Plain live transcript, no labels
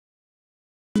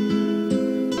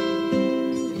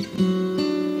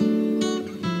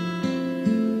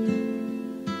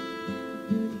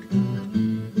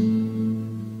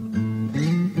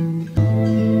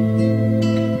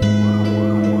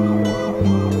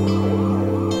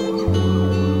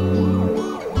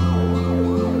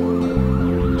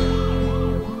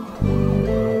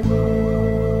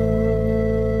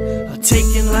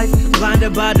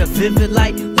blinded by the vivid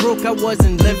light. Broke, I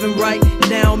wasn't living right.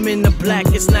 Now I'm in the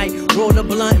blackest night. Roll the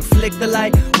blunt and flick the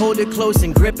light. Hold it close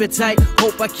and grip it tight.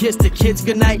 Hope I kiss the kids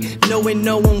goodnight, knowing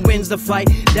no one wins the fight.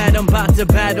 That I'm about to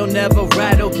battle, never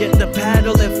rattle. Get the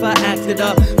paddle if I act it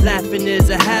up. Laughing is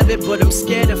a habit, but I'm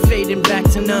scared of fading back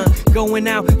to none. Going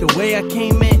out the way I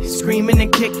came in, screaming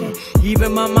and kicking.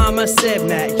 Even my mama said,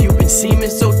 Matt, you've been seeming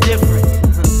so different.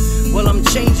 Well, I'm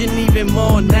changing even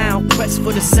more now. Quest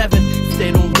for the seventh. If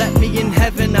they don't let me in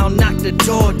heaven, I'll knock the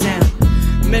door down.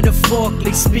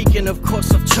 Metaphorically speaking, of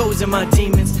course I've chosen my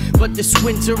demons, but this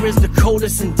winter is the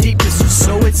coldest and deepest, or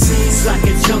so it seems. Like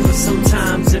a jungle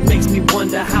sometimes, it makes me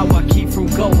wonder how I keep from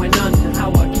going under.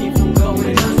 How I keep from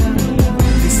going under.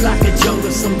 It's like a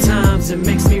jungle sometimes, it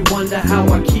makes me wonder how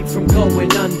I keep from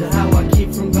going under. How I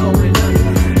keep from going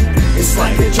under. It's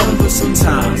like a jungle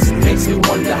sometimes, it makes me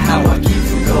wonder how I keep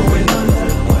from going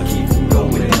under. How I keep from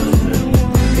going under.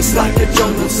 It's like a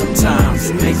jungle sometimes,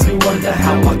 it makes me wonder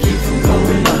how I keep from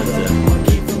going under.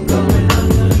 Keep from going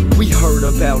under. We heard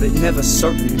about it, never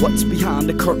certain what's behind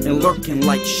the curtain, lurking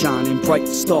like shining bright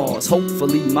stars.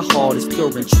 Hopefully my heart is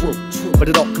pure and true, but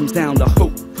it all comes down to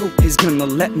who is gonna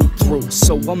let me through.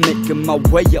 So I'm making my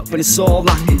way up and it's all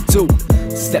I can do.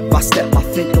 Step by step I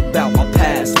think about my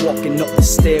past, walking up the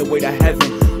stairway to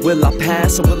heaven. Will I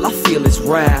pass or will I feel his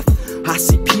wrath? I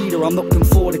see Peter, I'm looking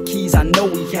for the keys I know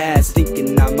he has,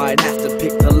 thinking I might have to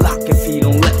pick the lock if he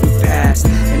don't let me pass.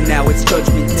 And now it's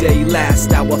judgment day,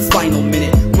 last hour, final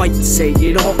minute. Might say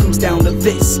it all comes down to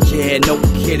this, yeah, no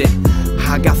kidding.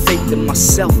 I got faith in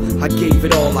myself, I gave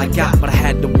it all I got, but I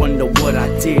had to wonder what I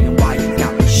did and why it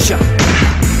got me shot.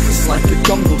 It's like a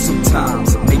jungle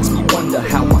sometimes, it makes me wonder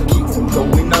how I keep from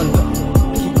going under.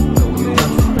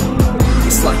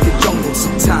 It's like a jungle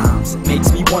sometimes, it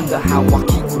makes me wonder how I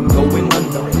keep from going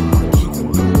under.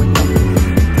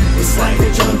 It's like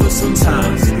a jungle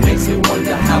sometimes, it makes me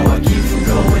wonder how I keep from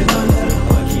going under.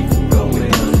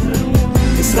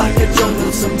 It's like a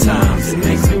jungle sometimes, it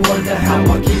makes me wonder how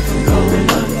I keep from going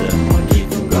under.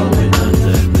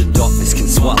 The darkness can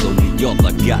swallow me, all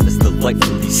I got is the light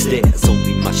from these stairs.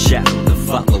 Only my shadow to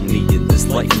follow me in this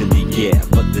life in the air.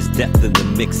 But there's depth in the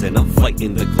mix and I'm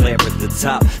fighting the glare at the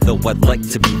top. Though I'd like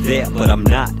to be there, but I'm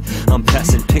not. I'm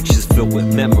passing pictures filled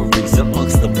with memories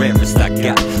amongst the rarest I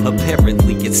got.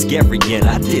 Apparently it's scary and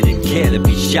I didn't care to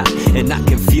be shot. And I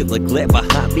can feel the glare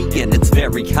behind me and it's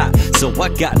very hot. So I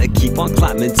gotta keep on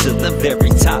climbing to the very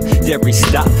top. Every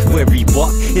stop where he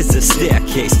walked is a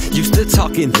staircase. Used to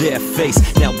talk in their face,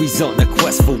 now he's on a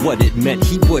quest for what it meant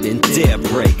he wouldn't dare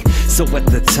break. So at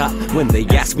the top, when they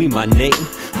ask me my name,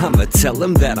 I'ma tell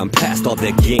them that I'm past all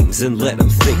their games and let them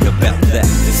think about that.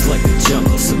 It's like a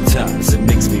jungle sometimes, it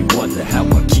makes me wonder how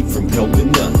I keep from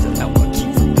going under. How I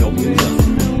keep from going under.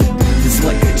 It's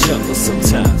like a jungle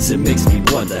sometimes, it makes me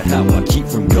wonder how I keep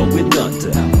from going under.